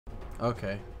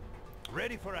Okay.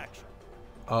 Ready for action.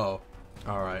 Oh.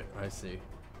 Alright, I see.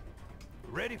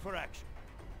 Ready for action.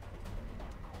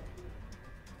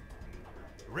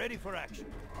 Ready for action.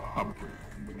 Upgrade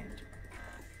complete.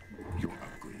 Your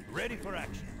upgrade. Ready for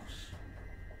action.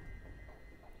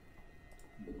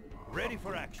 Ready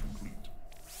for action.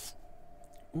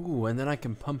 Ooh, and then I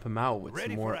can pump him out with Ready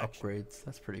some more for action. upgrades.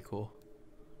 That's pretty cool.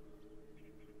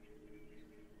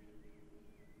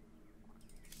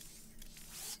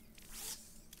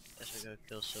 Guess we go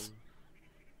kill some.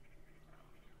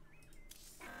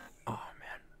 Oh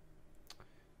man.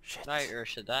 Shit. Night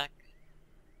Urshadak.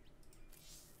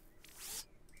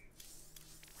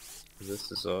 Is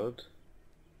this odd?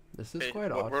 This is Hey,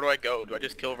 quite odd. where do I go? Do I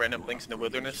just kill random things in the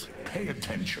wilderness? Pay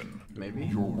attention. Maybe.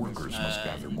 Your workers must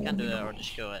gather You more can do that or minerals.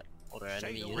 just kill it. Or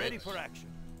enemy Say ready units. for action.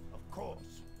 Of course.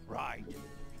 Right.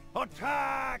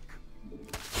 Attack!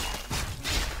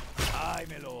 Aye,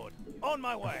 my lord. On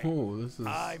my way. Oh, this is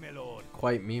Aye, my lord.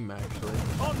 quite meme actually.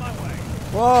 On my way.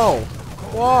 Whoa!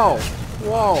 Whoa!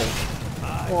 Whoa!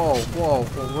 Whoa! Whoa!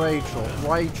 Whoa. Rachel!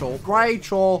 Rachel!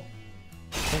 Rachel!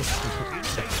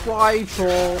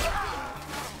 Rachel!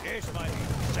 Yes, my lord.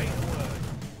 Say the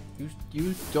word.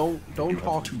 You don't have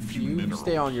talk. too few You minerals.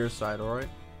 stay on your side, all right?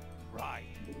 Right.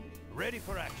 Ready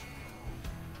for action.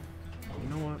 You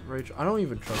know what, Rachel? I don't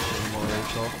even trust you anymore,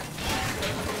 Rachel.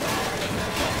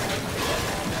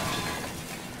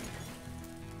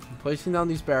 I'm placing down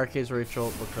these barricades,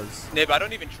 Rachel, because Nib, I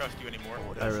don't even trust you anymore.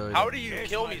 I really How don't. do you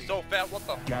kill me so fast? What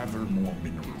the? Gather more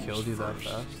minerals. Killed you that first.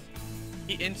 fast.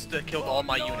 He insta-killed all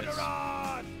my units.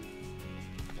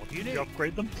 What do you need? You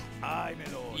upgrade them? Aye,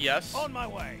 my lord. Yes. On my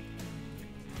way.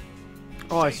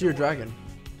 Oh, I see your dragon.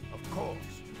 Of course.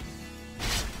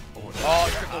 Oh,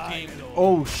 triple team.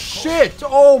 Oh shit!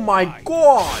 Oh my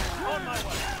god! On my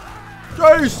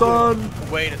way.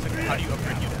 Jason! Wait a second. How do you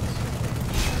upgrade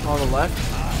units? On the left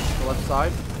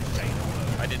side.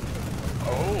 I didn't.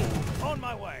 Oh. On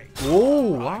my way. Oh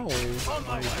wow! On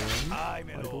my way. Nice. Aye,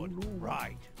 my lord.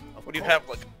 Right. Of What do you course. have?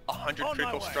 Like 100 On my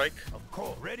critical way. strike? Of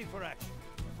course. Ready for action.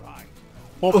 Right.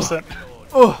 What was that? My lord.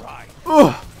 Ugh. Right.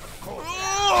 Ugh. Of course.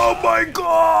 Oh my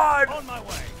god! On my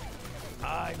way.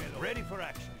 Aye, my lord. Ready for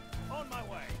action. On my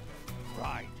way.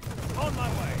 Right. On my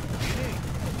way. You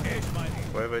need. Here's my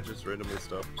need. Why have I just randomly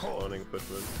stopped spawning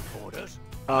footmen? Orders.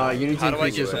 You need to How do I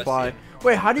increase your do this? supply.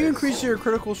 Wait, how do you increase your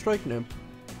critical strike, Nim?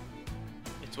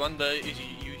 It's one that you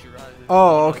use your eyes.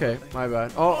 Oh, okay. My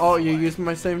bad. Oh, you used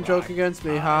my same joke against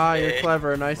me. Ha, you're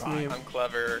clever. Nice meme. I'm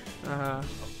clever. Uh-huh.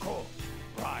 Of course.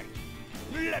 Right.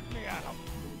 Let me at him.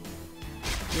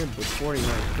 Yeah, but 49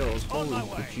 kills. On my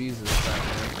Holy way. Jesus, Of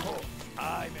Batman. course.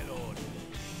 Aye, my lord.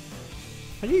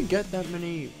 How do you get that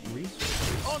many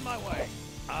resources? On my way.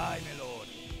 Aye, my lord.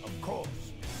 Of course.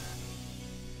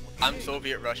 I'm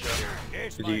Soviet Russia.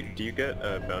 Here's Do my you, need. do you get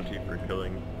a bounty for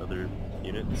killing other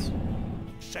units?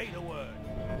 Say the word.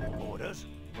 Orders.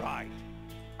 Right.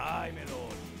 Aye, my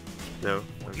lord. No?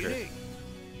 What do you Okay. need?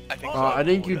 I think I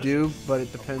think you Orders. do, but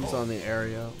it depends on the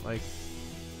area. Like,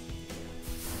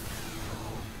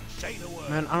 Say the word.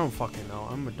 man, I don't fucking know.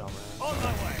 I'm a dumbass. On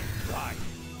my way. Right.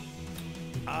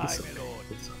 Aye, It's my lord.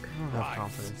 It's okay. I don't have Right.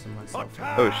 confidence in myself.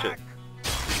 Attack. Oh shit.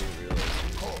 Didn't realize.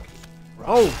 Of course. Right.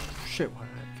 Oh, shit. Why did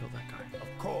I kill that guy?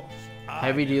 Of course. Aye,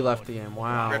 Heavy my D lord. left the game.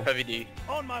 Wow. Rip Heavy D.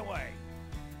 On my way.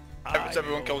 It's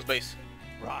everyone my kills lord. base.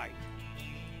 Right.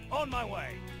 On my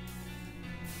way.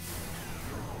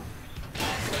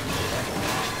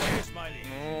 Here's my lead.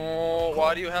 Oh,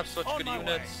 why do you have such On good my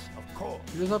units? way. Of course.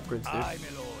 You just upgrades, Aye,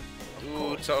 dude. my lord. Of Dude,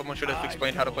 course. someone should have Aye,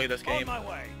 explained my how to lord. play this game. On my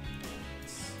way.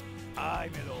 Aye,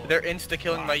 my lord. They're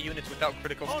insta-killing my Right. units without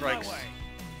critical On strikes. my way.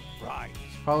 Right.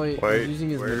 Probably Why, he's using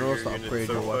his why are minerals your to units upgrade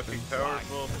so your fucking weapons.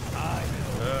 powerful? Aye,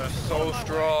 my lord. So My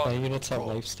strong. units have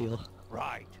lifesteal.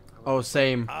 Right. Oh,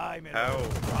 same. Aye, my How?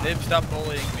 lord. Right. Nib, stop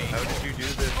bullying me. How did you do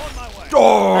this? On my way.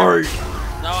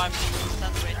 Die! No, I'm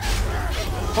being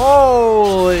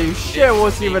Holy shit,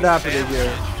 what's even happening here?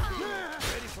 Ready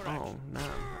for action. Oh, nah,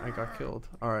 I got killed.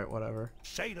 Alright, whatever.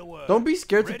 Say the word. Don't be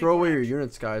scared to Ready throw for away your action.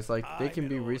 units, guys. Like, they Aye, can my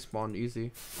be lord. respawned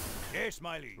easy. Yes,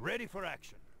 my lead. Ready for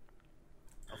action.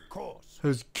 Of course.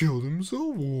 Has killed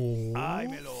himself. Aye,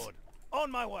 my lord. On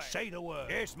my way. Say the word.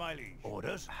 Yes, my liege.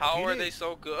 Orders. How You are did. they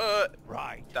so good?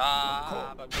 Right.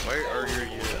 Stop. Why are your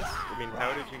units? I mean,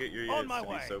 how did you get your On units my to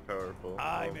be way. so powerful?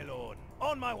 Aye, my lord.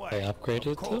 On my way. They upgraded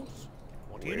Of them? course.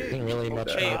 What do you Isn't need? really much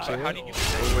Okay, out but to how it. do you do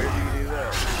Well, this? where do you do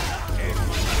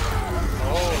that?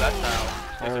 Oh, that's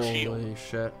how. There's a shield. Holy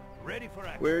shit. Ready for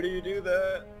action. Where do you do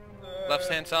that? Left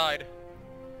hand side.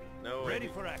 No. Ready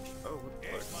I for action. Oh, what the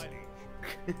Yes, my fuck?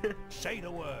 liege. Say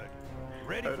the word.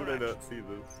 Ready How for did I action. not see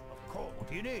this? Of course. What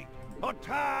do you need?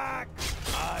 Attack!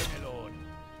 Aye, my lord.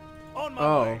 On my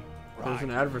Oh, way. there's an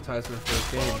Right. advertisement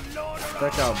for a game. For Lord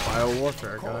Check out Arise.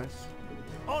 Bio-Warfare, guys.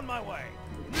 On my way.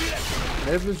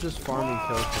 Nib is just farming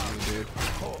kills for me, dude.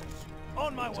 Of course.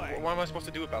 On my way. What am I supposed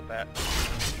to do about that?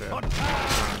 Shit. On I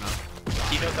don't know.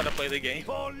 He knows how to play the game.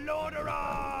 For Lord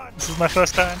Arise. This is my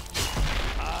first time.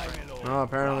 I, my lord. No,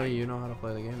 apparently you know how to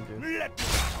play the game, dude. Let me out.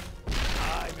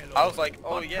 I, my lord. I was like,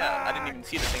 oh yeah, I didn't even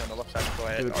see the thing on the left side, so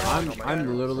I Dude, already know my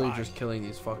I'm literally just killing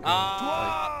these fucking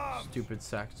Ah. like stupid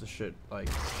sacks of shit, like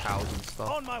cows and stuff.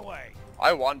 On my way.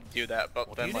 I wanted to do that, but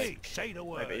What then do you like need? Say the my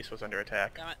word. base was under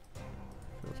attack. Damn it.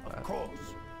 Feels Of bad.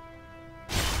 course.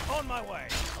 On my way.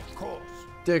 Of course.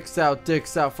 Dicks out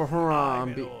for I, Haram.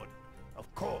 my lord.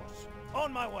 Of course.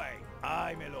 On my way.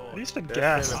 I, my At lord. least spend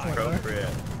That's gas. inappropriate.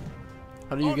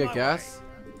 How do you On get my gas?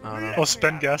 I don't know. Or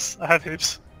spend gas. I have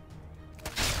heaps.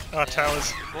 Ah,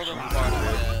 towers. Roll them part of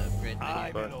the upgrade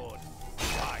I, menu. my lord.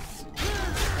 Right.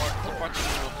 Support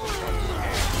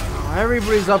the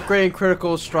Everybody's upgrading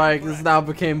critical strike. This now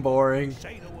became boring.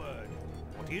 Say the word.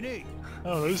 What do you need?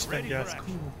 Oh, those spend Ready gas. for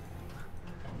action. Cool.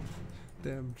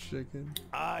 Damn chicken.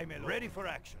 I, my lord. Ready for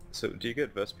action. So do you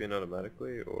get Vespian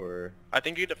automatically, or I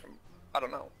think you get it from, I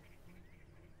don't know.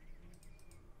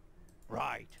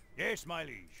 Right. Yes, my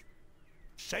liege.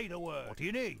 Say the word. What do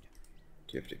you need?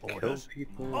 do you have to kill Orders.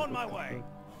 people? On my What the way.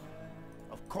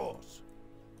 fuck? Of course.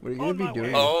 What are you gonna On be my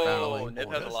doing? way. Oh, Battling?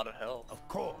 Nib has a lot of health. Of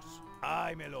course.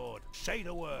 I, my lord. Say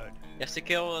the word. You have to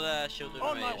kill the shield of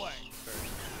On my mage way. first.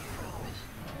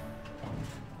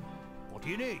 What do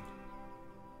you need?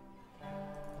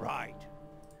 Right.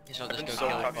 So just been go so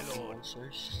kill tough. fucking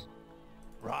monsters.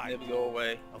 Right. Nib, go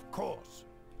away. Of course.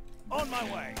 On my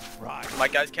way. Right. My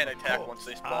guys can't attack course. once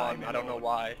they I, spawn. my I don't know lord.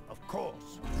 why. Of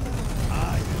course.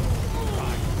 I, my lord.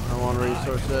 Right. I want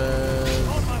resources.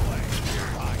 On my way.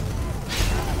 Right.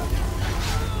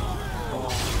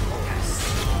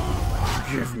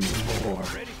 Give me more.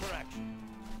 Ready for action.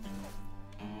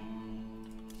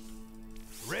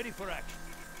 Ready for action.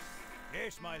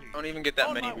 Yes, my liege. I don't even get that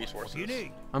On many my way. resources. What do you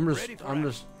need? I'm Ready for action.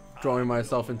 just throwing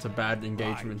myself into bad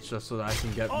engagements just so that I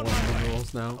can get more On my way.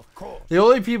 minerals now. Of course. The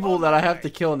only people On that my I have way. to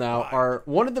kill now Right. are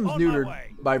one of them's On my neutered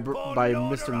way. by For by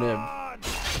Lord Mr. Nib. Arise.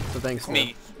 So thanks, Me.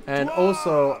 Nib. And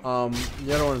also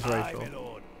the other one's I, Rachel. my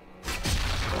lord.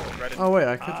 Right in- Oh wait,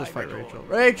 I could just I, fight my lord. Rachel.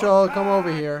 Rachel, come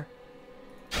over here.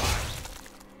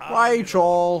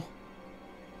 Rachel.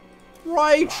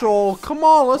 Rachel, come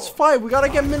on, let's fight. We gotta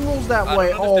get minerals that I way.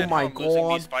 don't Oh understand my how I'm losing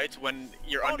god. these fights when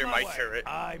you're On under my way. turret.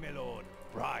 I, my lord.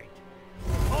 Right.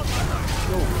 On my way.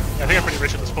 I think I'm pretty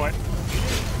rich at this point.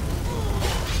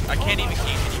 I can't even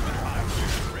gain any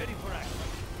minerals. Ready for action.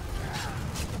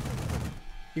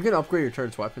 You can upgrade your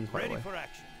turret's weapons, by the Ready way. for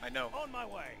action. I know. On my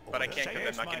way. But I can't Say 'cause I'm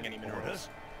yes, not my getting any lord. minerals.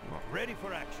 Ready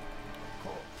for action. Of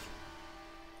course.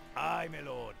 I, my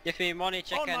lord. Give me money, On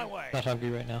chicken. my way. Not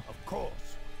hungry right now. Of course.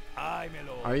 I, my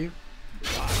lord. Are you?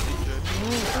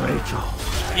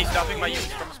 He's stopping my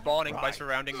units from spawning by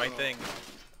surrounding my thing.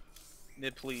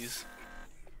 Nib, please.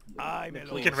 I, my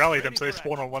lord. We can rally them Ready so they for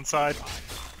spawn action. on one side.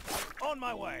 On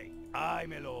my way. I,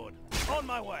 my lord. On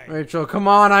my way. Rachel, come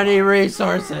on, I need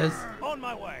resources. On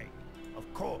my way.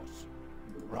 Of course.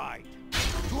 Right.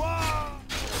 Dwa!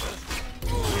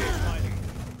 Yes, my liege.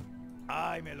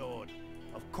 I, my lord.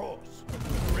 Of course.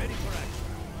 Ready for action.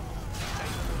 Say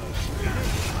the word.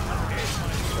 Yes, my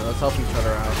liege. So let's help each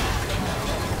other out.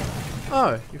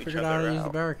 Oh, you Each figured out how to other use the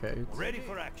out. barricades. Ready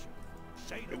for action.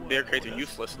 Say the word. Barricades are Orders.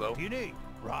 useless though. What do you need?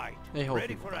 Right. They hold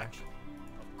Ready people for back. action.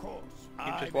 Of course. You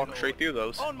I, just my walk lord. straight through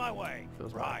those. On my way.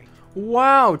 Feels bad. Right.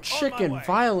 Wow, On chicken, my way.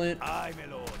 violent. I,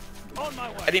 my lord. On my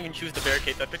way. I didn't even choose the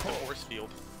barricades, I picked the force field.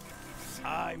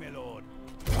 I, my lord.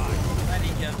 Right. I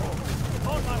need you.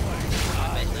 On my way.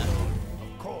 I, Base now.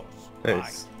 of course.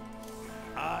 Nice.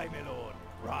 Right. I, my lord.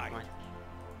 Right. Right.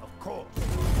 Of course.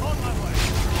 On my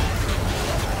way.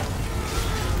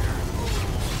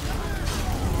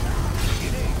 You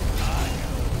need. I, my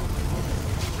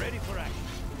lord. Ready for action.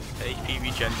 HP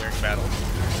regen during battle.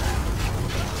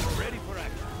 Ready for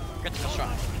action. Critical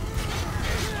strike.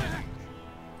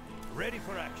 Ready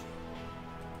for action.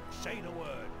 Say the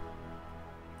word.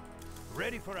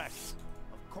 Ready for action.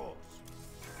 Of course.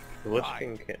 The Lich Right.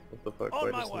 King can't. What the fuck? On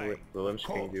Why my doesn't way. the Lich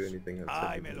King Of do course. anything I,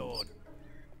 outside my of lord.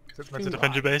 It's meant to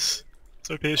defend your base.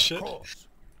 So OP as shit. Of course.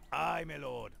 I, my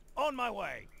lord. On my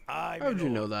way. I, my How did you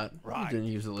lord. know that? You Right. didn't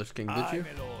use the Lich King, did I, you?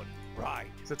 my lord. Right.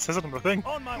 It says it on the thing.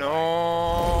 On my way. No.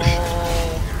 Oh,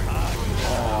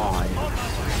 On my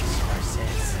way.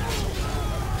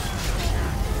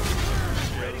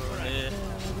 Ready for action.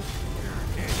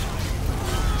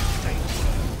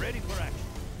 Ready for action.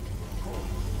 Of course.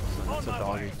 It's a On my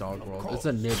dog way. eat dog Of world. course. It's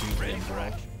a nib eat Ready nib for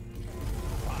world. action.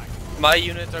 Right. My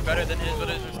units are better than his, but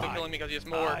his are still killing me because he has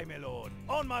more. Aye, my lord.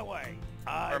 On my way.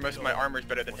 Aye, Or most of my armor's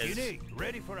better than What do you his. need?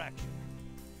 Ready for action.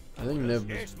 I think Nib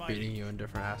is beating you in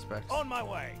different aspects. On my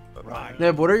way. Right.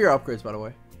 Nib, what are your upgrades, by the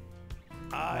way?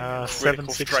 7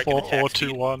 6 strike 4 and 4 attack 2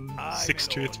 speed. 1 6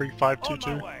 2 3 5 2 On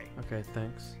 2. my way. Okay,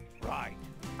 thanks. Right.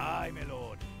 Aye, my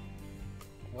lord.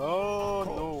 Oh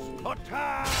no.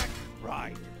 Attack!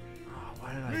 Right. Oh,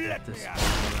 why did I get Let this me spawn out.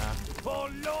 for that? For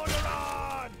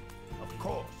Lordaeron! Of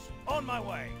course. On my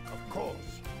way. Of course.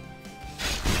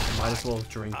 Might as well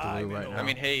drink Aye, blue my right lord. now. I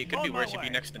mean, hey, it could be On my worse if way. you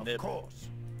next to Of Nib. course.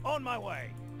 On my way.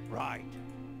 Right.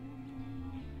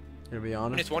 To be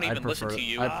honest, Units won't even listen to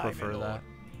you. I'd Aye, prefer my lord. that.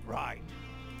 Right.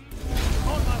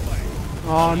 On my way.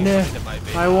 Oh, Nib, Into my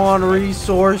base. I want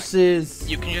resources.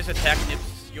 You can just attack Nib's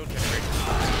shield generator.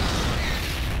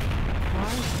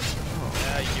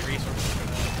 Yeah, you get resources for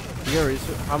that. You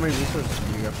get how many resources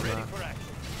do you get from Ready that? for action.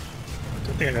 I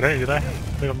don't think I got any, did I? I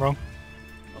think I'm wrong.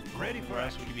 Ready for Where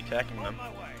else action. would you be attacking On them? my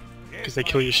way. Because they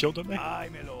kill your shield, don't they? Aye,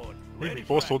 my lord. Maybe Ready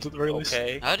force for folds at the very least.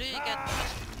 Okay. How do you get the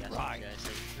best Right.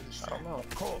 I don't know. Of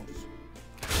course.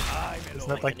 Aye, my Isn't lord.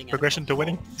 that like progression to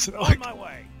winning? Isn't that On like... my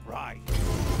way. Right.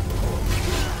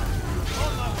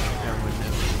 Everyone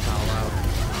Nib foul out.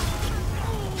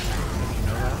 Did you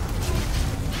know that?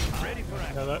 Ready for You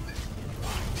action. know that?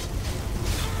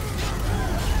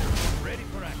 Ready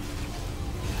for action.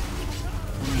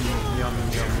 Yummy,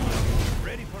 yummy.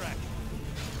 Ready for action.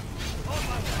 On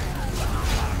my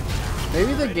way.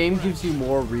 Maybe the game gives you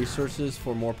more resources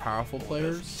for more powerful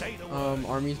players. Say the word.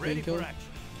 Armies Ready being for killed. action.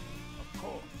 Of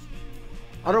course.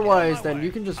 Otherwise, On my then way.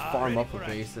 you can just farm Ready up a for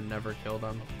base and never kill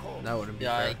them. Of course. That wouldn't be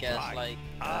Yeah, I fair. guess Right. like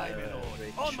Aye, my lord.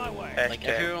 On my way. Heck like yeah.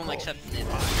 everyone except Nib.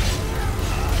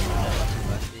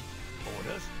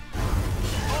 Orders.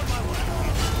 On my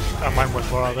way. Mine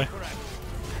worth more, are they? For action.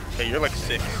 Hey, you're like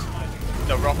 6.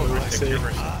 No, Roflmasterscave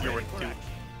worth 6. You're worth 2. Right.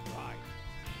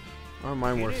 Oh,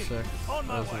 mine worth 6. On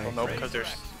my That's way. nice. Well, no, because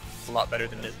there's a lot better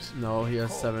than Nib's. No, he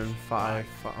has 7, 5,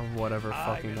 whatever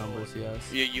fucking numbers he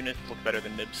has. Your units look better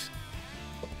than Nib's.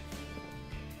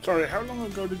 Sorry, how long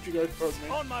ago did you guys vote me?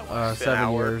 On my way. 7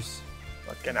 hour. years.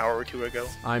 Like an hour or 2 ago.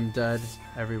 I'm dead.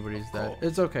 Everybody's dead.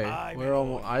 It's okay. Aye, We're my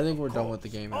almost. lord. I think we're Of done course. with the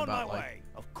game in On my about like way.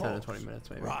 Of 10 to course. 20 minutes,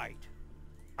 maybe. Right.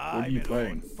 What are you Aye, my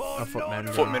playing? lord. A footman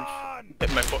game. Footman.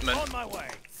 Hit my footman. On my way.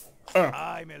 Oh,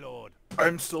 Aye, my lord.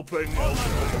 I'm still playing the old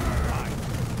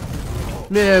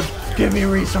Nib, give me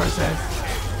resources.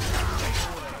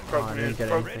 Poke Oh, I me, didn't get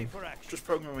poke- Ready anything. for action. Just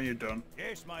poke me when you're done.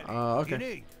 Yes, my Okay. You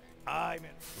need. I'm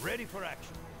ready for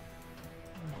action.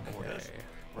 Orders. Okay.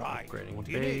 Right. Upgrading What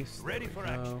do you need? base. Ready There for we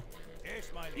action. go. Yes,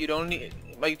 my You don't need.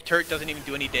 My turret doesn't even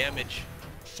do any damage.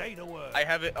 Say the word. I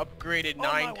have it upgraded On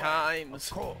my 9 way.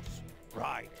 times. Of course.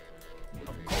 Right.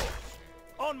 Of course.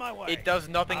 On my way. It does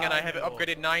nothing and I Aye, have it my lord.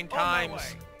 upgraded 9 On my times.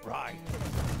 way. Right.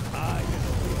 Aye, my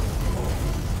lord.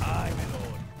 Aye, my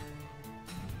lord.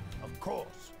 Of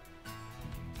course.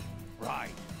 Right.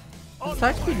 Is On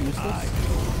attack my speed way. useless? Aye, my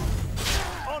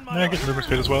lord. On my Yeah, I way. guess movement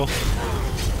speed as well.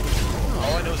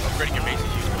 All I know is upgrading your base is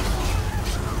useless.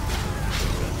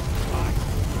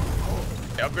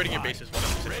 Yeah, upgrading your base is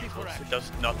 100% useless. It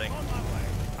does nothing. On my way.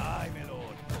 Aye, my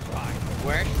lord. Right.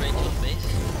 Where's Rachel's base?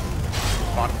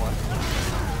 Bottom left.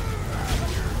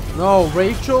 No,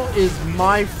 Rachel is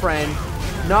my friend,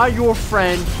 not your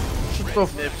friend. Shut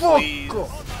the Nib, fuck please. up.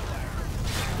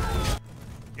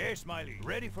 Yes, Smiley.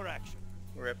 Ready for action.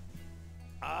 Rip.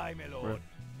 Aye, my lord. Rip.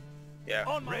 Yeah.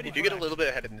 On my If way. you get a little bit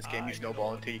ahead in this game, you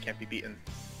snowball until you can't be beaten.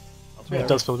 Yeah, it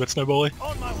does feel a bit snowbally.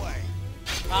 On my way.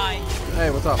 Hi. Hey,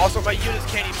 what's up? Also, my units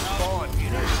can't even spawn.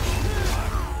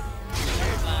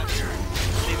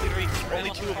 They literally, only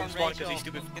 2 of them spawn because these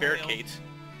stupid barricades.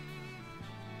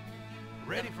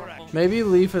 Ready for action. Maybe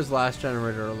leave his last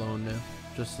generator alone now,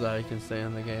 just so that he can stay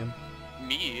in the game.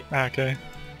 Me? Ah, okay.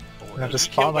 Yeah, just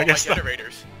You killed spawn, I all guess. my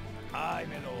generators. Aye,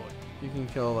 my lord. You can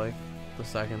kill like the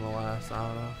second to last. I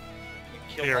don't know.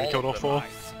 You You already killed all of 4. them.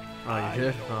 Oh, you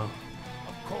did? Oh,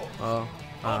 Of course. oh.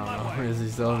 I don't know. Is he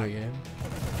still in the game?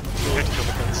 You have to kill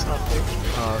the base.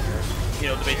 Oh, okay. You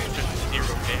know, the base is just 0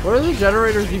 damage. What do the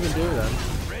generators even do then?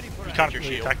 Ready for You action. can't your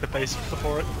really shield. attack the base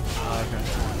before it. Oh, okay.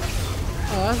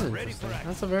 Oh, that's interesting.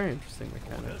 That's a very interesting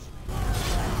mechanic.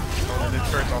 And the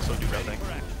turrets also do nothing.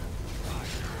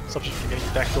 Subject to getting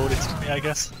backdoored instantly, I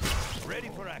guess. Ready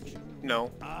for action.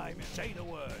 No. Aye, say the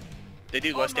word. They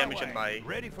do less On my damage than way. my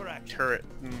Ready for action. turret.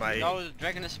 My... No, the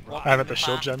dragon is I have the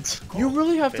shield gens. You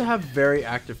really have to have very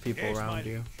active people Yes, around my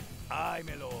you. Aye,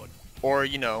 my lord. Or,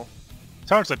 you know...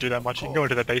 Towers don't do that much. You can go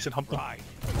into their base and hunt them. Right.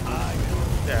 Aye, my lord.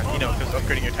 Yeah, you know, because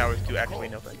upgrading your towers do actually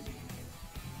nothing.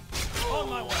 On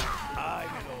my way. Aye,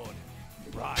 my lord.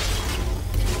 Right.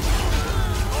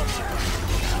 On my way.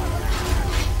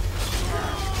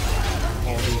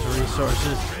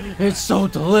 resources. It's so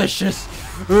delicious.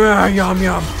 Yum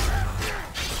yum.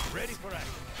 Ready for action.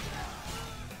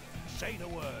 Say the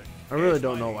word. I really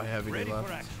don't know why Heavy Ready left.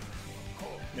 for action.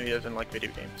 Maybe he doesn't like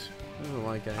video games. He doesn't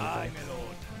like Aye, anything. my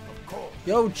lord. Of course.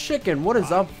 Yo, chicken, what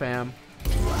is up, fam?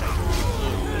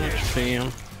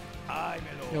 Fam. Aye,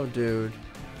 my lord. Yo, dude,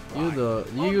 you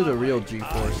the real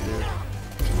G-force, dude.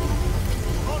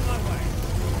 On my way.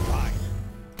 Right.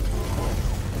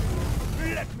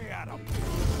 Let me at 'em.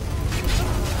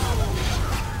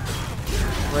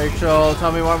 Rachel,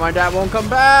 tell me why my dad won't come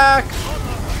back.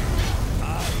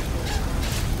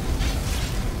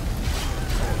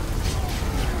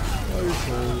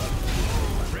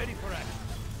 Ready for action.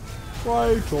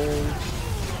 Rachel.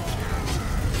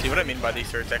 See what I mean by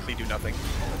these turrets actually do nothing.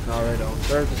 No, they don't.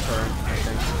 They're the turn, I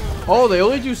think. Oh, they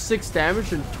only do 6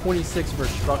 damage and 26 for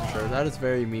structure. That is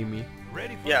very memey.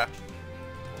 Ready for Yeah. action.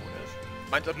 Orders.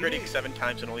 Mine's upgrading 7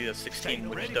 times and only does 16,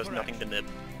 which does nothing to nib.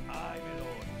 Aye, my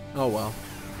lord. Oh well.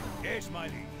 Yes, my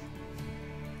liege.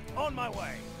 On my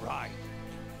way. Right.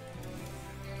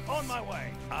 On my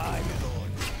way. Aye, my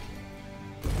lord.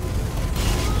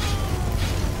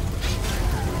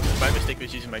 My mistake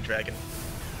was using my dragon.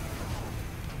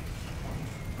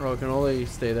 Oh, it can only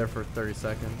stay there for 30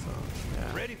 seconds. So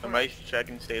yeah. Ready for And my action.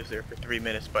 dragon stays there for 3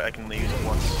 minutes, but I can only use it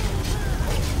once.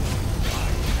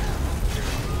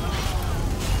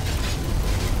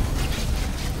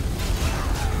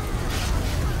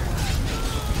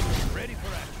 Ready for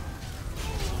action.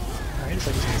 Alright, it's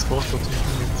like it's supposed to be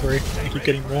 3. I keep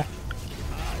getting more.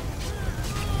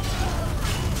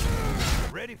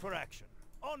 Ready for action.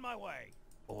 On my way.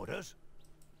 Orders.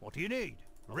 What do you need?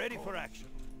 Ready for action.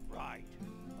 Right.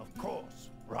 Of course.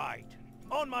 Right.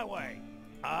 On my way.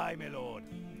 Aye, my lord.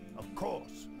 Of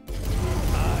course.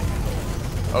 Aye, my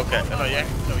lord. Okay, no, yeah,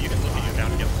 no, you can look at your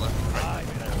bounty on the left. Right. Aye,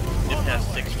 my lord. Nib On has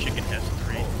my 6, way. Chicken has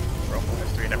 3, Rofl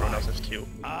has 3, and everyone else has 2.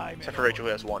 Aye, my Except for lord. Rachel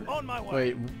who has 1. On my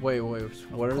way. Wait.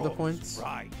 What are the Of course. points?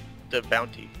 Right. The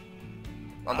bounty.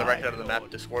 On the Aye, right side of the my map,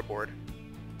 lord. the scoreboard.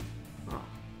 Oh,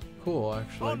 cool,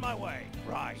 actually. On my way.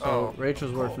 Right. So Oh.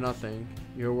 Rachel's Of worth course. nothing.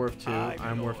 You're worth 2. Aye, my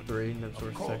I'm worth lord. 3. Nib's Of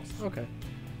worth course. 6. Okay.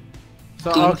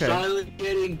 So I'm okay. finally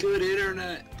getting good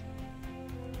internet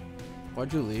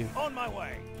Why'd you leave? On my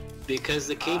way. because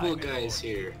the cable Aye, my guy is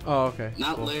here. Oh, okay.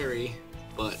 Not cool. Larry,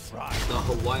 but Right. the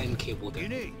Hawaiian cable What do you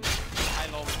guy. need? I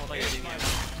love what I do.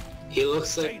 He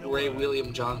looks like Ray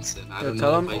William Johnson. I Yeah, don't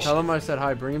tell know him. if I Tell should. him I said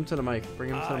hi. Bring him to the mic. Bring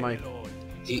him to the Aye, mic. my lord.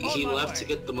 He On my left way. to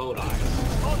get the modem.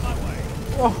 On my way.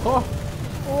 Whoa!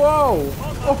 Whoa!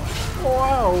 Oh,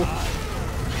 wow!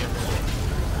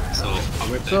 So I'll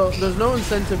be back. So there's no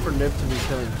incentive for Nib to be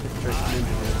killing just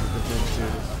ninja because Nib's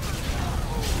shooters.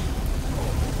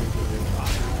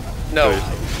 No.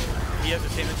 He has the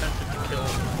same incentive to kill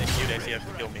Nick as he has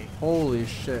to kill me. Holy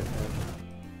shit, man.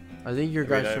 I think your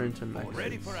guys I'm turn into mechs.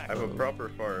 ready for I have a proper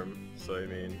farm, so I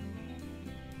mean,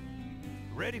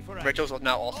 Ready for action. Rachel's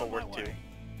now also On my worth 2. way.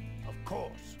 Of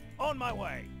course. On my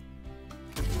way.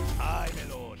 Aye,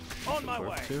 my lord. On my way.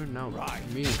 Worth 2? No.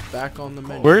 Right. Me is back on the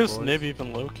menu. Where is boys. Nib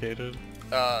even located?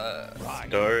 Right.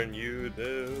 darn you,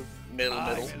 Dev. Middle,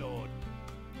 Aye, middle. my lord.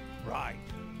 Right.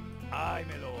 Aye,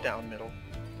 my lord. Down middle.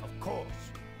 Of course.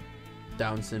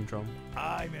 Down syndrome.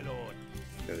 Aye, my lord.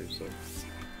 Yeah, there's some.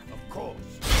 Of course.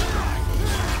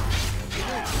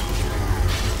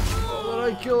 Oh,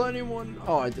 did I kill anyone?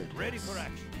 Oh, I did. Ready for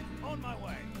action. On my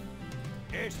way.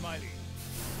 Yes, my liege.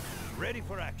 Ready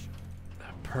for action.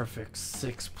 Perfect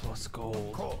 6 plus Of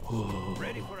gold. course.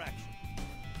 Ready for action.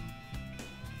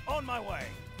 On my way.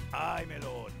 Aye, my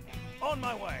lord. On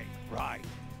my way. Right.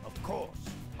 Of course.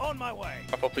 On my way.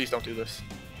 Papa, please don't do this.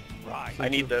 Right. I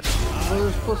need this. Oh,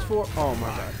 there's plus 4. Oh my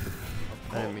god.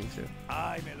 Of I didn't mean to.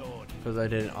 Aye, my lord. Because I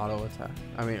didn't auto attack.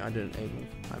 I mean, I didn't A move.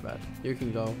 My bad. You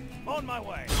can go. On my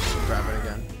way. Grab it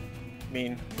again. I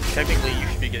mean, technically you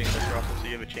should be getting this Russell so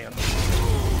you have a chance.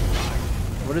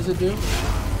 What does it do? It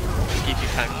gives you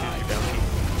time to choose your bounty.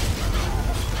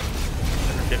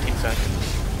 Under 15 seconds.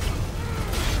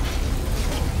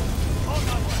 On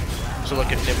my way. So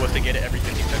look, if Nib was to get it every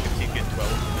 15 seconds, he'd get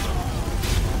 12.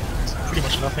 It's pretty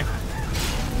much nothing.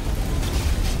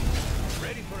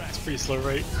 Ready for It's action. pretty slow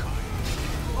rate.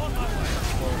 On my way.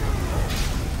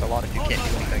 It's a lot if you can't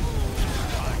do anything.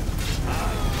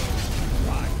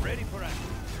 Right. Ready for action.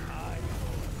 Aye, my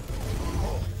lord. Of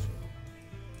course.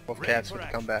 Both Ready cats for would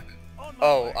action. come back. On my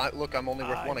Oh, way. look, I'm only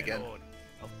worth Aye, 1 my again. lord.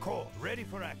 Of course. Ready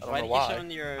for action. I don't Why know did you why. show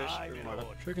on your Aye, stream, my Marta?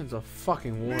 lord. Chicken's a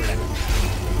fucking warrior.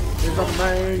 He's a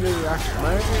maniac.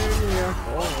 Maniac.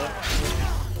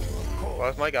 Oh, Why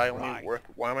is my guy only Right. worth?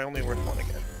 Why am I only worth 1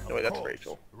 again? No, wait, Of that's course.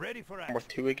 Rachel. Ready for I'm action. worth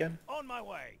 2 again. On my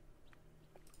way.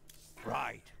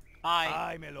 Right.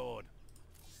 Hi. Aye, my lord.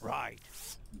 Right.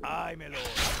 Aye, my lord.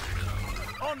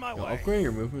 On my Yo, way. upgrading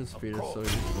your movement speed is so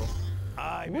course. useful.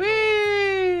 Aye, my lord.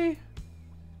 Whee!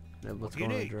 Now let's What do go you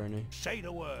on a need? journey. Say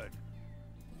the word.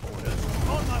 Orders.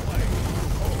 On my way.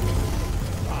 Oh.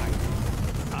 Right.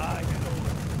 Aye, my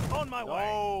lord. On my way.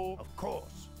 No. Of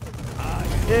course. Aye,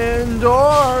 my lord.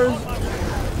 Indoors! On my way.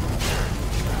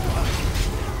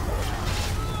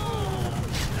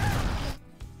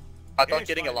 I thought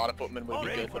getting a lot of footmen would be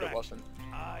Ready good, for but it action. wasn't.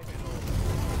 Aye, my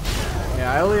lord.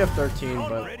 Yeah, I only have 13,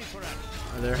 but Ready for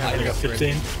action. they're I having got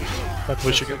 15. But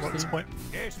we should get one at this 16? point.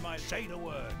 Yes, my say the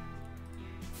word.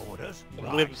 Orders.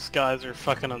 Libs guys are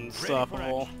fucking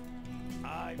unstoppable.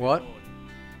 Aye, my What? lord.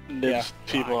 Libs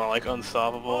people are like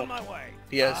unstoppable. On my way.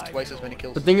 He has Aye, twice my as many lord.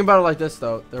 kills. But think about it like this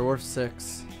though, they're worth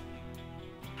 6.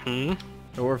 Hmm?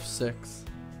 They're worth 6.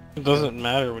 It doesn't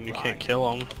matter when you can't kill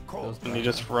them. Of course. And he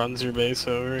just runs your base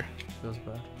over. Feels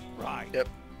bad. Right. Yep.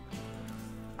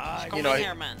 Aye, Come You know, in I-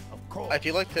 here, man. of course. I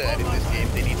feel like to edit this game,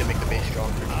 they need to make the base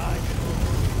stronger. Aye,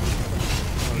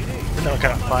 Vanilla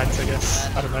kind of finds, I guess.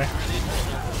 I don't know.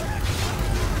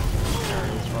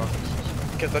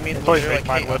 Because I mean, Probably they're make like,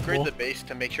 mine hey, upgrade workable. the base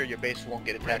to make sure your base won't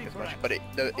get attacked as much, but it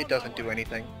doesn't do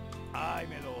anything. Aye,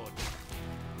 my lord.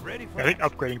 Ready for I think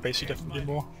action. upgrading base should definitely do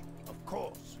more. Of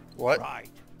course. What? Right.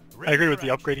 I agree with for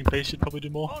the action. upgrading base should probably do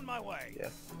more. On my way. Yeah.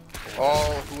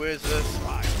 Oh, who is this?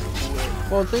 Right.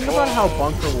 Well, think about how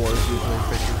Bunker Wars usually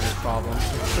fixes this problem.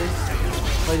 It's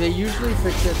just, like, they usually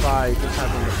fix it by just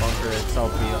having the bunker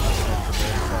itself be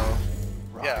uncomfortable,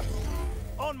 so... Yeah.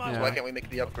 On my Yeah. Why way. can't we make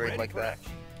the upgrade like that?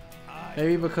 Aye.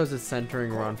 Maybe because it's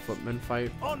centering around footman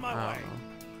fight. On my I way. don't know.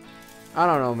 I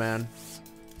don't know, man.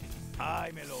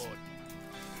 Aye, my lord.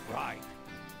 Right.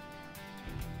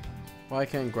 Why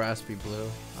can't grass be blue?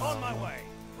 I On don't my know. way.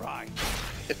 Right.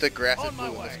 If the grass is On my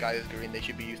blue and the way. sky is green, they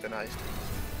should be euthanized.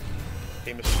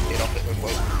 Famous Adolf Hitler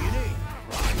quote. You need.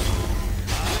 Right.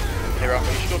 Hey,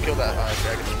 Rafa, you should go kill that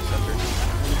dragon in the center.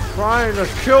 Trying to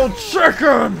kill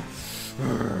chicken!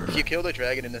 If you kill the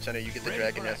dragon in the center, you get the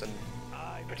dragon as an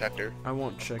Aye, my protector. I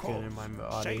want chicken in my Say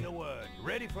body. the word.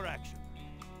 Ready for action.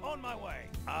 On my way.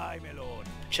 Aye, my lord.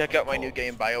 Check out my new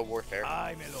game, Bio Warfare.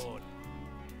 Aye, my lord.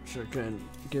 Chicken,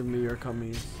 give me your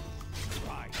cummies.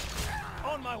 Right.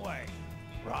 On my way.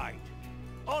 Right.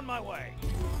 On my way.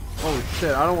 Oh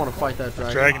shit, I don't want to fight that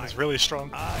dragon. Dragon is really strong.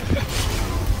 Aye.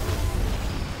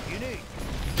 You need.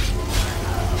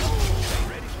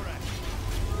 Ready for action.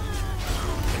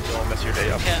 Don't mess your day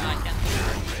up. I can't.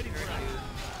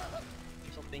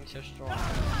 Something so strong.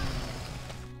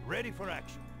 Ready for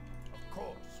action. Of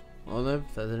course. Well, that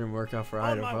didn't work out for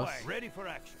On either my of us. way. Ready for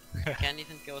action. Can't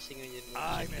even kill a single unit.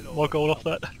 Aye, my lord. More gold off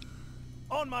that.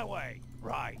 On my way.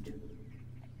 Right.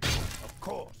 Of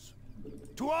course.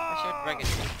 To Where's your arms. dragon?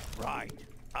 Right.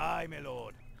 Aye, my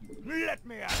lord. Let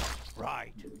me out.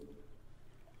 Right.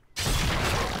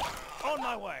 On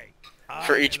my way. Aye,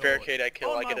 For my each lord. barricade I kill,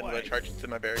 On I get my another way. charge into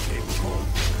my barricade.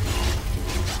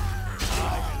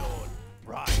 Aye, my lord.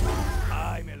 Right.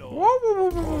 Aye, my lord. On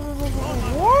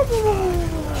my way.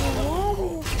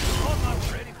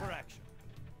 Ready for action.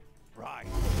 Right.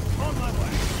 On my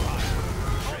way. Right.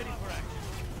 Ready for action.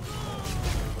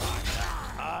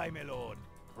 Right. Aye, my lord.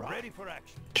 Ready for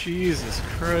action. Jesus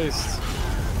Christ.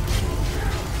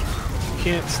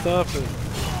 Can't stop it.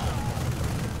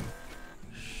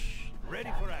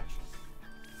 Ready for action.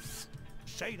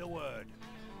 Say the word.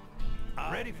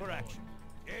 Ready for action.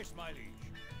 Yes, my liege.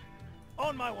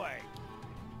 On my way.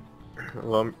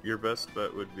 Well, your best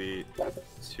bet would be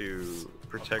to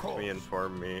protect me and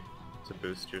farm me to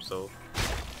boost yourself.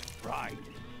 Right.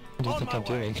 What do you think I'm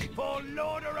doing? For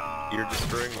Lord of Arms. You're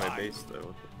destroying my Right. base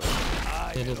though.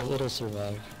 Aye, It my is lord. little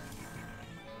survive.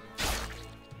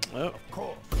 Oh, Of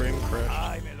course. frame crash.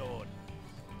 Aye, my lord.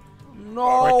 No!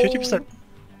 Alright, 50%.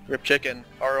 Rip Chicken,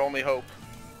 our only hope.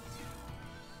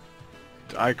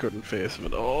 I couldn't face him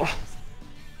at all.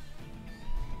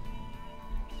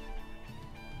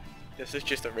 This is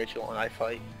just a Rachel and I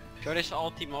fight. Should I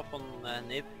all team up on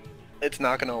Nib? It's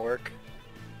not gonna work.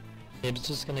 It's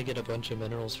just gonna get a bunch of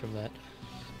minerals from that.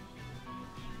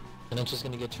 And it's just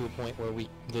gonna get to a point where we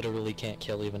literally can't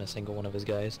kill even a single one of his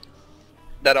guys.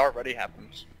 That already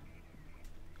happens.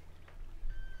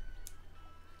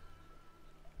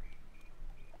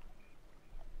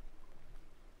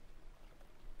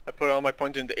 I put all my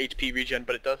points into HP regen,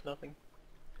 but it does nothing.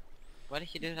 Why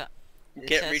did you do that? You It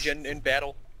can't says- regen in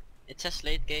battle. It says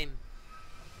late game.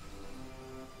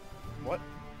 What?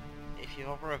 If you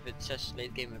hover up, it says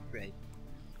late game upgrade.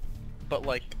 But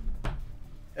like,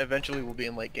 eventually we'll be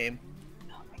in late game.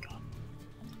 Oh my god.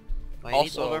 Why you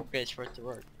need all Also- upgrades for it to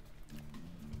work?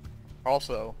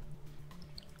 Also,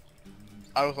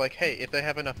 I was like, hey, if they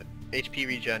have enough HP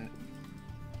regen,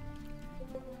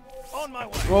 On my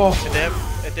way. Oh,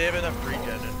 if they have enough regen,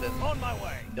 and then On my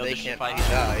way. they can't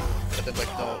die. But then like,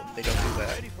 no, they don't do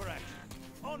that. Ready for action.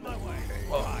 On my way.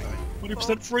 Oh. Right.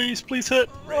 20% freeze, please hit!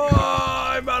 oh,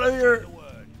 I'm out of here. The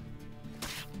word.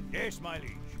 Yes, my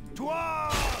liege. To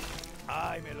arms!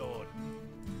 Aye, my lord.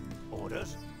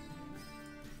 Orders?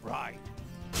 Right.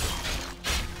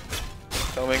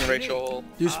 Coming, Rachel.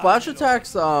 Do splash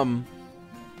attacks, do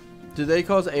they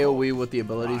cause AoE with the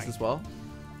abilities as well?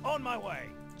 On my way.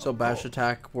 So bash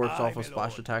attack works Aye, off my of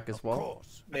splash lord. attack as Of well?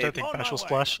 course. I don't think On Bash my will way.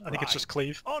 splash. I think it's Right. just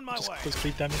cleave. On my Just way. does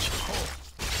cleave damage. Of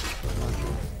course.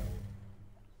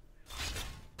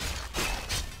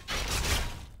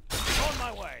 On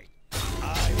my way. I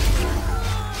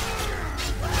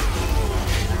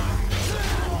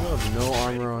have no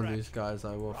armor on these guys,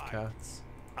 I wolf cats.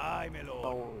 Aye, my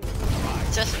lord.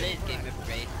 It's just a late game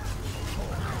upgrade.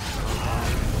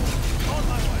 On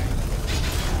my way.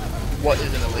 What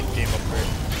isn't a late game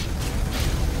upgrade?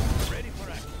 Ready for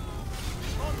action.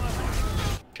 On my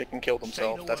way. Chicken killed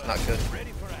himself. That's not good.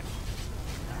 Ready for action.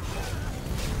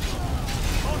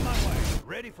 On my way.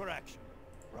 Ready for action.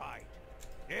 Right.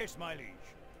 Yes, my liege.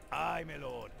 Aye, my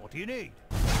lord. What do you need?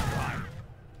 Right.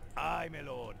 Aye, my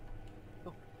lord.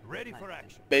 Ready for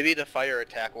action. Maybe the fire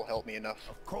attack will help me enough.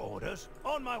 Of course. Orders.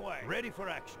 On my way. Ready for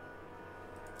action.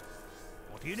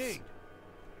 What do you need?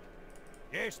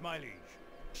 Yes, my liege.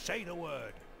 Say the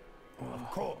word. Of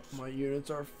course. My units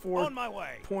are On my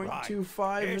way.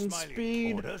 4.25 Yes, in my liege.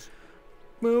 speed. Orders.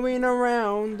 Moving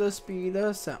around the speed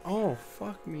of sound. Oh,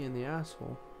 fuck me in the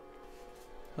asshole.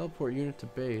 Teleport unit to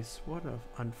base. What a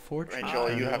unfortunate. Rachel,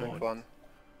 are you turn. having fun?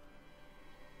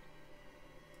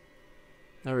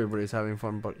 Everybody's having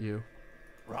fun but you.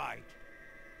 Right.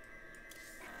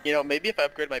 You know, maybe if I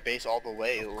upgrade my base all the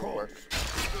way, Of it'll course. work.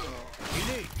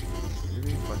 You need.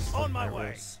 Maybe if I slip On my my way.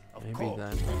 wrist. Of Maybe course.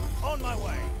 then. On my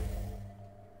way.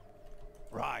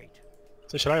 Right.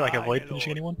 So should I like Aye, avoid my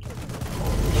finishing lord. anyone?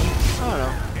 I don't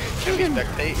know. Can we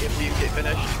spectate if we get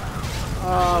finished?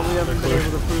 We haven't been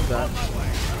able to prove that. On my way.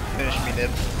 Finish me,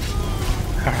 Nib.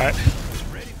 Alright.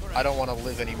 Ready for I don't want to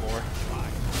live anymore.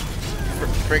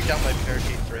 Break down my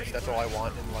barricade first. That's all I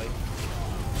want in life.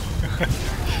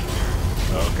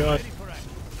 Oh god. Ready for action.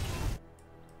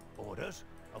 Orders?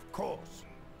 Of course.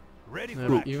 Ready for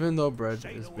And action. even though Bread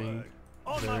Say is the being word.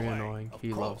 On my very way. annoying, Of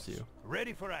he loves course. you.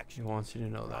 Ready for He action. wants you to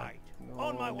know that. Right.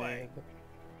 On my way.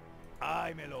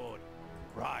 Aye, my lord.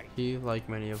 Right. He, like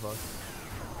many of us,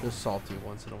 just salty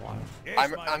once in a while. Yes,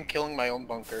 I'm my liege. killing my own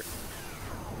bunker.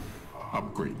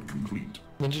 Upgrade complete.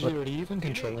 Ninja Dude, are you even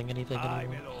controlling anything Aye,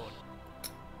 anymore? my lord.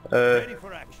 Uh, Ready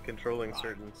for action. controlling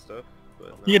certain stuff,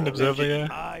 but You get an no. observer, yeah.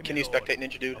 Aye, Can my you lord. spectate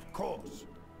Ninja Dude? Of course.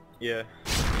 Yeah,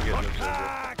 you get an observer.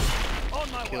 Attack!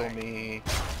 On my Kill way. me.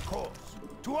 Of course.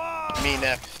 To arms! Me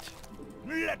next.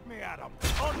 Let me at 'em.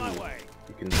 On my way.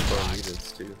 You can spawn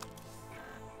units too.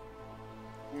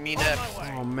 Me On next. my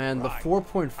way. Oh man, the Right.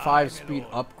 4.5 Aye, my speed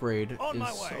lord. upgrade On my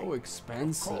is way. so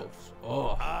expensive. Of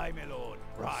Oh, Aye, my lord.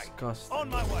 Right. disgusting. On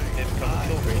my way. Nib, come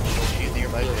kill Rachel. She's near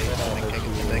my base.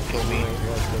 And then kill me. I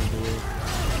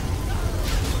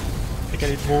think I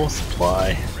need more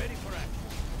supply. Ready for action.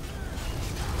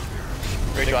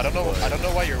 Rachel, I don't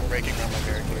know why you're breaking around my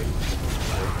barricade.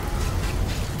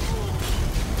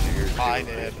 Hi,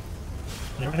 Nib.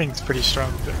 Everything's pretty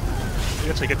strong, but it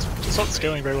actually gets it's not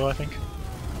scaling very well, I think.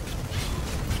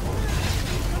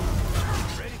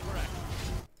 Ready for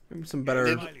action. Maybe some better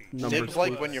Nib's numbers. Nib's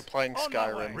like when you're playing On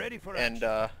my way. Skyrim, Ready for and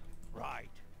Right.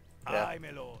 Yeah. Aye,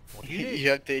 my lord. What do you need? you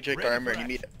have the Eject Ready armor for and you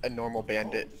meet action. a normal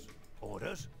bandit.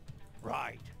 Orders?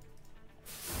 Right.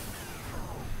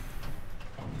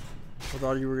 I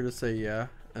thought you were gonna say yeah,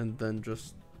 and then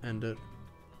just end it.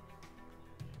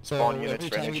 So Spawn units every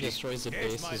for time he energy. destroys a Yes,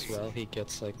 base my as liege. well, he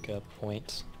gets like a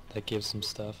point that gives him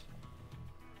stuff.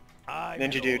 Aye, my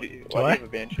Ninja lord. Dude, why do you have a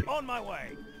Banshee? On my way.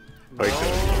 Like, you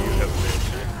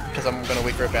have Because I'm gonna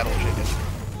wait for a battle chicken.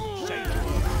 Say the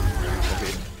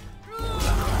word.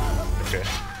 okay.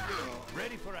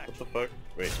 Ready for What action. the fuck?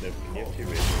 Wait, Nib, can you have two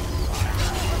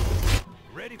bases?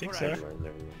 Ready Think for so. action.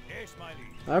 Never mind. Yes, my liege.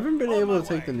 I haven't been On able my to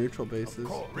take way. the neutral bases.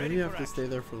 course. Maybe Ready you have for to action. stay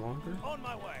there for longer. On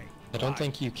my way. I don't Right.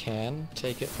 think you can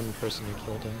take it from the person who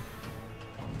killed him.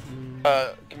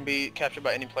 Can be captured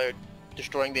by any player.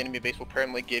 Destroying the enemy base will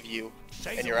permanently give you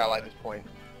Say and the your ally word. this point.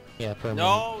 Yeah, permanent.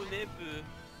 No, Nib.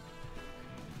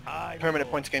 Aye, my Permanent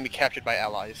lord. points can be captured by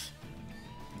allies.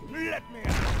 Let me at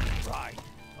 'em. Right.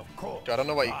 Of course. So I don't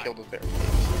know why you Right. killed us there.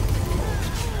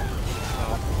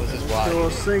 Oh, this is why. Kill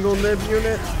a single nib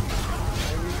unit.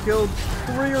 And you killed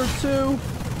 3 or 2.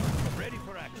 Ready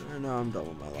for action. And now I'm done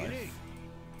with my You life. need.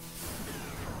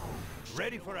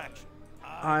 Ready for action.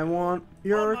 I want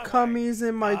your cummies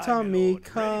in my tummy,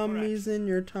 cummies in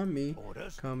your tummy, I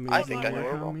cummies think in I know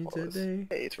your where tummy Ruffle is. today.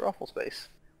 Hey, it's Ruffle Space.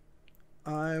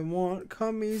 I want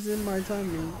cummies in my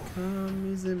tummy,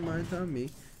 cummies in my tummy,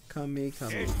 cummy.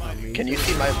 Can you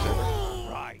see my observer?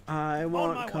 I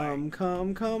want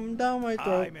come down my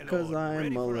throat, cause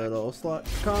I'm a little slut.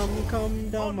 Come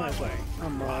down my throat.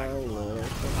 I'm a little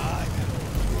slut.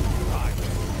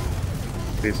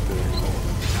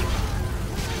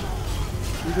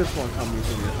 You just want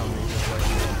cummies in your tummy, just like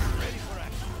me.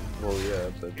 Well, yeah,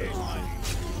 but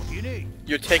that's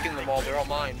You're taking them all, they're all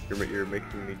mine. you're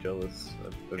making me jealous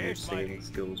of your singing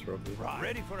skills, Ruffle.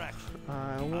 Ready for action.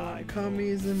 I want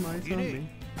cummies in my tummy.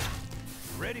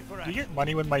 Ready for Do action. you get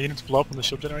money when my units blow up on the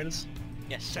shield generators?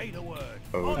 Yes. Say the word.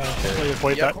 Oh, So you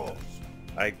avoid that?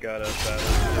 I got a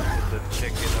battleship with a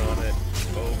chicken on it.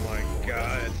 Oh my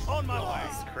god. On my way.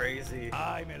 It's crazy.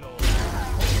 I, my lord.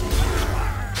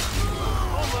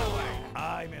 On my way.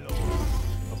 I, my lord.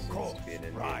 Of course.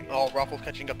 Right. Oh, Ruffle's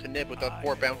catching up to Nib with a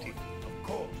 4 bounty. Of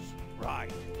course.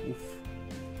 Right. Oof.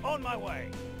 On my way.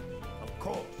 Of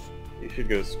course. You should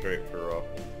go straight for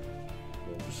Ruffle.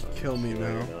 Just kill me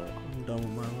now. I'm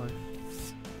done with my life.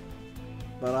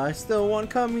 But I still want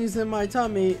cummies in my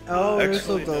tummy. Oh, they're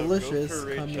so delicious. Go for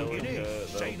Rachel,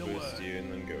 Cummies. that'll boost you,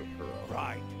 and then go for Ruffle.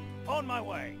 Right. On my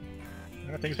way.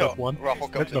 I think it's up one. Ruffle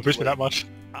comes Don't boost me that much.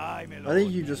 I, my lord. I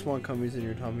think you just want cummies in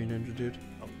your tummy, Ninja Dude.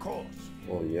 Of course.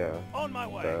 Well, yeah. On my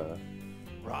way.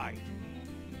 Right.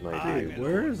 My Dude, dude.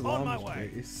 where is On my Llama's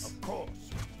way. base? Of course.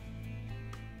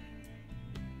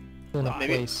 In a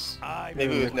Maybe- place.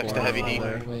 Maybe it was next to Heavy D.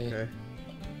 There, Wait. okay.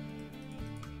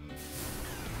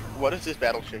 What does this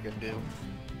battle chicken do?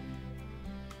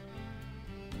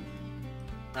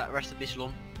 Rest in peace,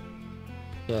 Lum.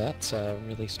 Yeah, that's a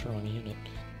really strong unit.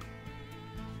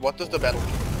 What does the battle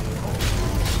chicken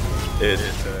do? It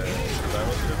is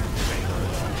battleship.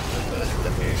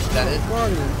 That is.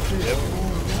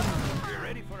 Get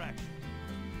ready for action.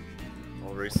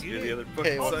 I'll race to the other fucking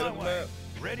Okay, side of the map.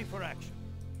 Ready for action.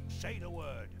 Say the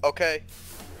word. Okay.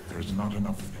 There's not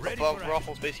enough. Ready Above for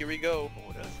Ruffle's base, here we go.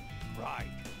 Orders. Right.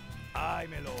 I,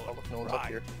 my lord. Oh, look, no one's up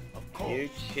here. Of course.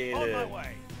 You On my cheated.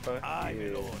 way. Fuck I, my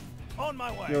you. lord. On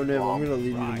my way. Yo, Nib, I'm gonna lead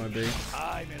you to my base.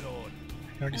 I, my lord.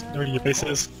 You know where your base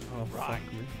is? Oh, fuck Right.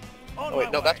 me. On Oh wait,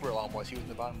 my no, way. that's where Lom was. He was in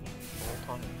the bottom the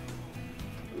whole time.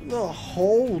 The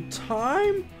whole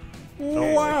time?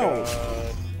 Oh Wow. my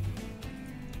god.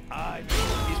 I,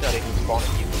 He's not even spawning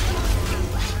people.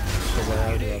 Because I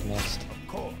already have nest. of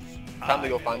course. Time to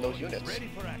go find those units. Ready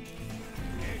for action.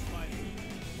 Here's my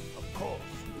lead. Of course.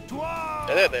 To arms!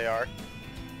 And there they are.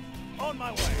 On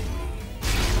my way.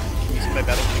 You see my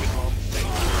battle chicken, Lom?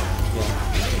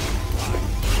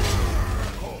 Yeah.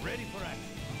 Ready for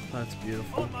action. That's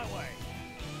beautiful. On my way.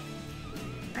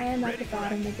 I am at the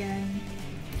bottom again.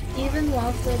 Even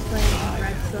while still playing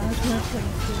Redstone, not playing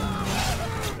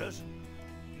Footman. Orders.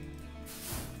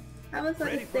 How was that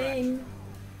a Ready for thing?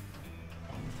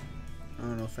 I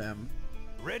don't know, fam.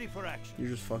 Ready for action. You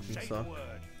just fucking Say the suck. word.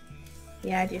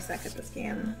 Yeah, I do suck at this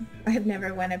game. I've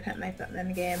never won a Pet My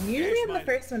Footman game. Usually I'm the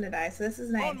first one to die, so this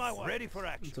is nice. On my way. Ready for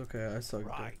action. It's okay, I suck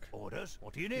Right. dick. Orders.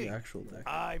 What do you The need? actual deck.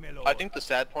 I, my lord. I think the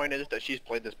sad point is that she's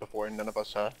played this before and none of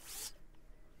us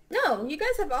No, you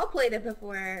guys have all played it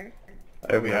before.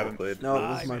 We haven't. haven't played.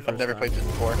 No, this is my first I've never time. played this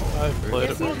before. I've played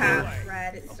Yes, it you before. have,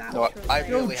 Red. Stop No, I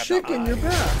trolling. really Yo, have chicken, not. you're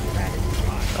back. Red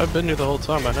is I've been here the whole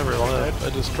time. I never left.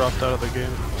 I just dropped out of the game.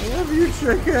 I love you,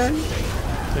 chicken.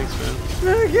 Thanks, man.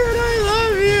 Chicken, I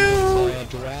love you.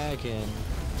 It's a dragon.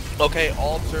 Okay,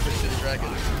 all service to the dragon.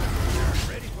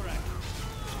 Ready for action.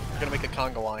 We're gonna make a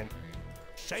conga line.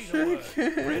 Say the word.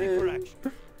 Ready for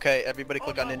action. Okay, everybody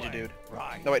click on my Ninja way. Dude.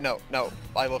 Right. No, wait, no.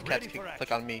 I love cats. Ready for action.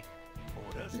 Click on me.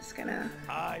 Orders. I'm just gonna...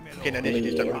 I, my Okay, now lord. Ninja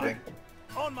Dude, start moving.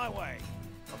 On my way.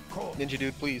 Of course. Ninja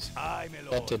Dude, please. I, my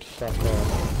That lord. did fuck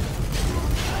off.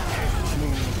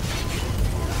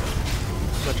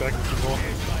 That dragon people.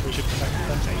 We should connect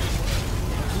with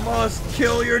them. Must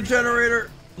kill your generator.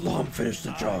 Lom, finish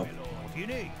the job. What do you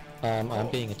need? I'm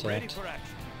being Ready attacked. for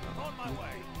action. On my way.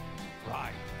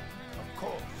 Right. Of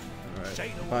course. Say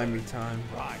Alright, the buy word. me time.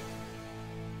 Right.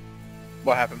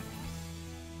 What happened?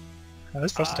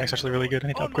 This first attack's actually really good. I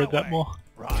need to On my upgrade that way. more.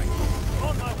 Right.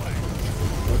 On my way.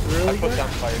 What's I really put good? down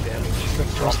fire damage. The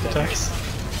thrust attacks.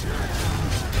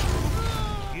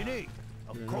 What do you need?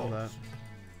 Of Didn't know course. that.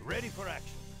 Ready for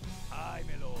action. I,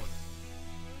 my lord.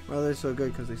 Well, they're so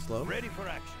good because they slow. Ready for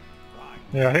action. Right.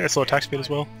 Yeah, I think it's low attack speed as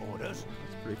well. Orders.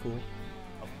 That's pretty cool.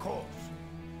 Of course.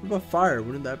 What about fire?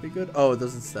 Wouldn't that be good? Oh, it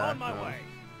doesn't stack. On my No. way.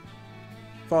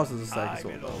 Frost doesn't stack, I, it's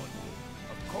my all lord. low.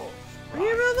 Of course.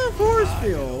 What about the force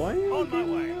field? Why are you On my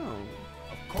doing way. that?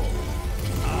 Of course.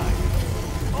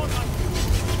 On my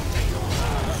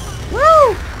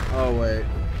Woo! Oh wait.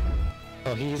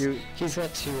 Oh, he's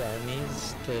got 2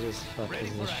 armies that is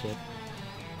fucking this shit.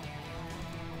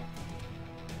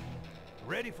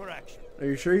 Ready for action. Are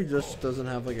you sure he just doesn't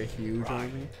have like a huge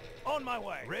army? On my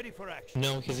way. Ready for action.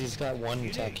 No, because he's got 1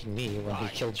 attacking me when he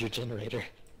killed your generator.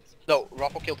 No,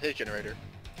 Rofl killed his generator.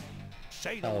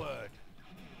 Say the word.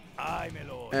 I, my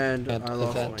lord. And I And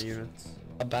lost that- my units.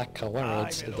 A back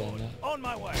cowards I, my lord. then. On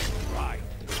my way. Right.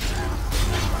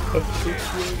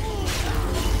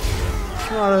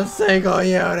 Not a single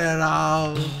unit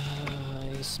off.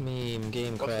 Nice meme,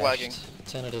 game What's crashed. lagging?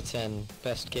 10 out of 10,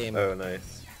 best game. Oh,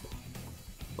 nice.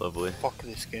 Lovely. Fuck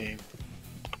this game.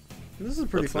 This is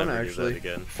pretty Let's fun never do that actually.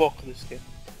 again. Fuck this game.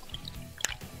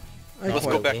 Let's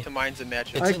go back to Minds and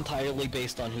Magic. It's entirely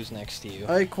based on who's next to you.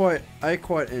 I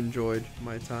quite enjoyed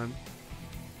my time.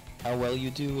 How well you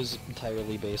do is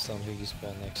entirely based on who you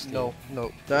spawn next to.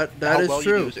 No. That How is well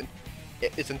true. You do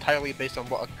it's entirely based on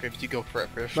what upgrades you go for at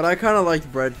first. But I kind of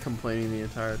liked Bread complaining the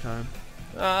entire time.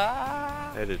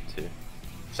 I did too.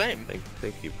 Same.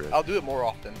 Thank you, Brett. I'll do it more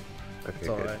often. Okay, It's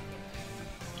good. alright.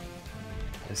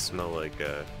 I smell like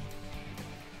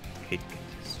cake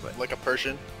sweat. Like a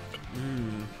Persian.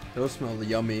 Mmm. Those smell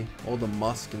yummy. All the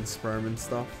musk and sperm and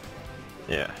stuff.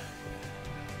 Yeah.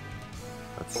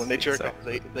 That's So when they jerk off,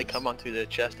 exactly they come onto the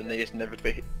chest and they just never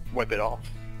wipe it off.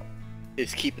 They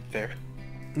just keep it there.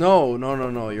 No,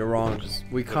 you're wrong. Just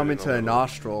We put come it into on a the-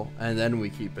 nostril and then we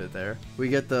keep it there. We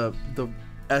get the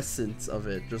essence of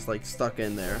it just like stuck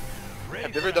in there.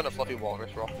 I've never done a fluffy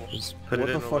walrus ruffle. Just put What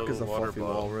it the in fuck a is a little water fluffy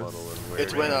bottle walrus? and wear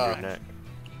It's it when, around your neck.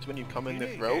 It's when you come in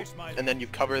their throat and then you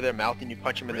cover their mouth and you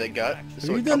punch them in the gut. Have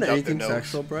So you it done comes out their anything nose.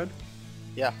 sexual, Bread?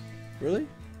 Yeah. Really?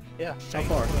 Yeah. How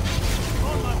far?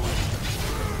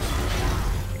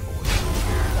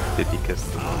 50 kiss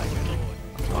the mouth.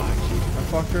 I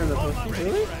fucked her in the pussy.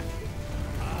 Really?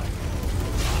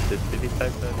 Did he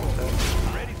type that in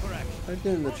chat? I did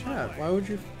in the chat. Why would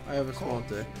you? I have a small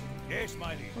dick. Yes,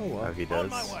 my liege. Oh well. Oh, he does. On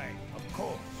my way. Of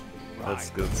course. That's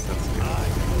good. That's good.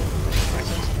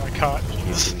 I can't.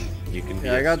 You can be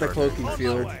Yeah, I a got the Starcraft cloaking with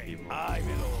field. people. I,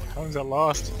 my lord. How long's that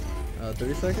last?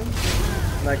 30 seconds?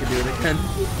 And I can do it again.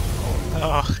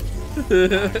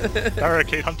 Oh,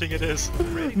 barricade hunting it is.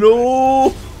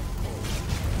 No!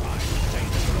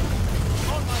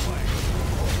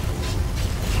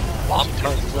 Bomb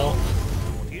Turn as well.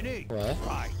 What do you need? What?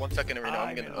 1 second, Reno.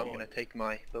 I'm gonna take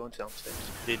my bones downstairs.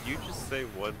 Did you just say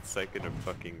 1 second of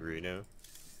fucking Reno?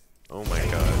 Oh my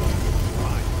god.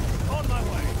 On my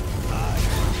way.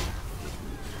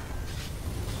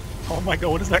 Oh my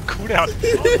god, what is that cooldown?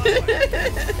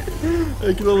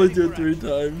 I can only do it 3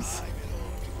 times.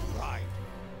 Right.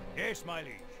 Yes, my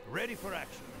liege. Ready for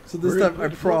action. So this time I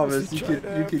promise you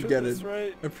could get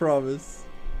it. I promise.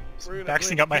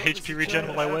 Maxing up my HP regen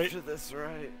while I wait. This,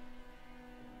 right?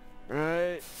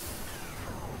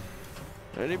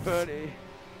 Anybody?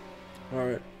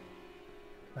 Alright.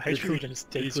 My HP regen is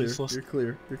days useless. You're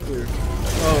clear. You're clear.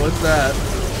 Oh, what's that?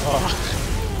 Oh,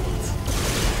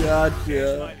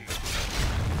 Gotcha.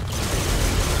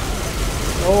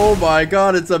 Oh my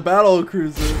god, it's a battle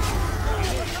cruiser.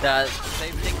 That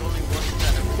same thing only works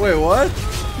inside Wait, what?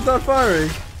 He's not firing.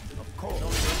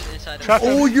 inside Trap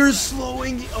him. Oh, you're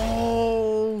slowing.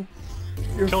 Oh,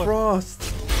 you're Kill him. frost.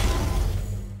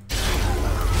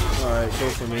 Alright, go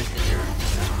for me.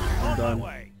 I'm done.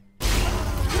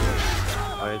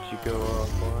 Why'd you go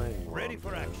offline? Ready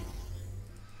for action.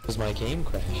 Because my game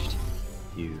crashed.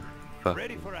 You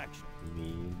Ready fucking for action.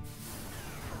 mean.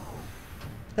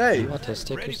 Hey, You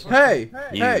autistic or something? hey,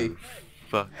 You hey,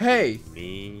 fucking hey,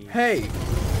 mean. hey.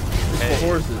 It's for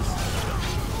horses.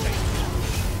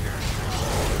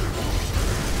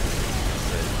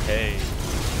 Hey.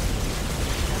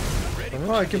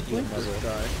 Oh, I can blink this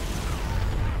guy.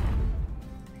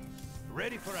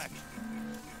 Ready for action.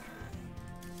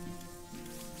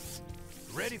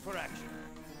 Ready for action.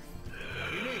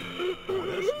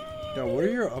 Yeah, what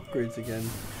are your upgrades again?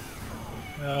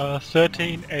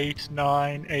 13, 8,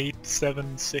 9, 8,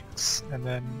 7, 6, and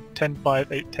then 10,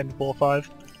 5, 8, 10, 4, 5.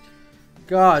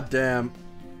 God damn.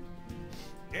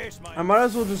 Yes, my I might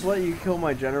as well just let you kill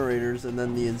my generators and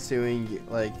then the ensuing,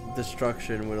 like,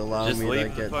 destruction would allow Just me to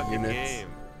leave the get fucking units. game.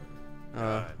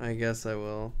 I guess I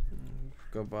will.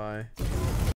 Goodbye.